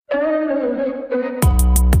Okay,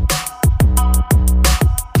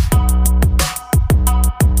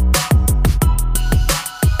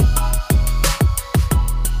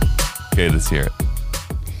 let's hear it.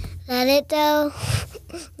 Let it go,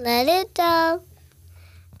 let it go.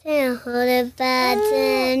 Can't hold it back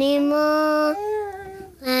anymore.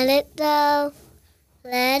 Let it go,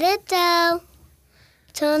 let it go.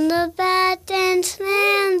 Turn the back and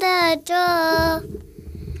slam the door.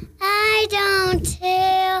 I don't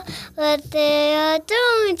care what they are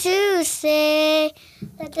going to say.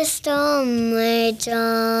 Let the storm rage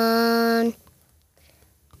on.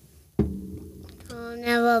 It'll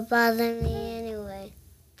never bother me anyway.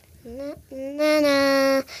 Na na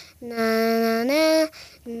na na na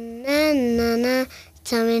na na na.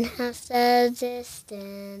 Coming half the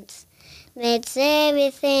distance makes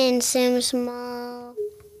everything seem small.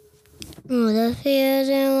 All the fears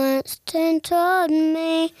that once turned toward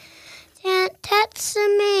me can't touch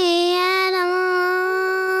me at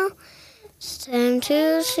all. It's time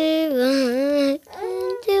to see what I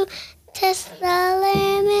can do. Test the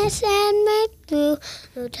limits and make do.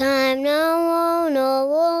 No time, no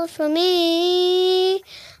rules for me.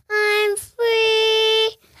 I'm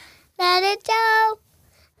free. Let it go,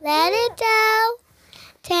 let it go.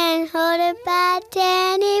 Can't hold it back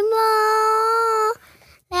anymore.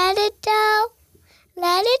 Let it go,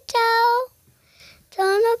 let it go.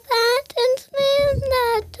 Turn the back and slam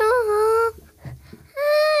the door.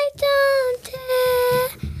 I don't care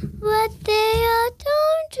what they are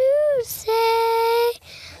going to say.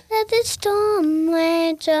 Let the storm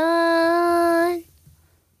rage on.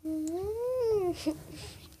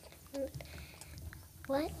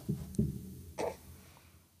 What?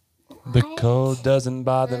 The cold doesn't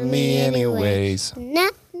bother me anyways. Na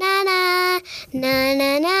na na na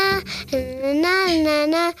na na na na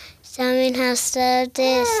na. Something has so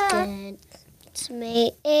distant. It's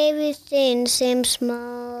made everything seem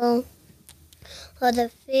small. All the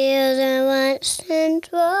fears that once turned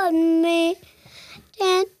toward me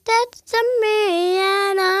can't touch me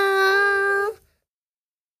at all.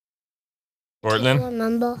 Portland,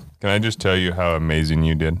 Remember? can I just tell you how amazing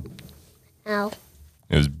you did? Ow.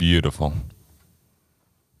 It was beautiful.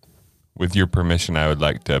 With your permission, I would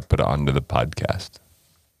like to put it onto the podcast.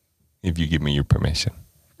 If you give me your permission.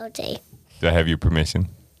 Okay. Do I have your permission?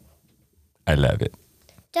 I love it.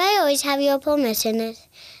 Do I always have your permission?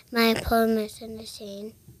 My permission to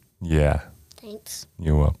sing. Yeah, Thanks.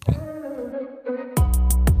 you're welcome.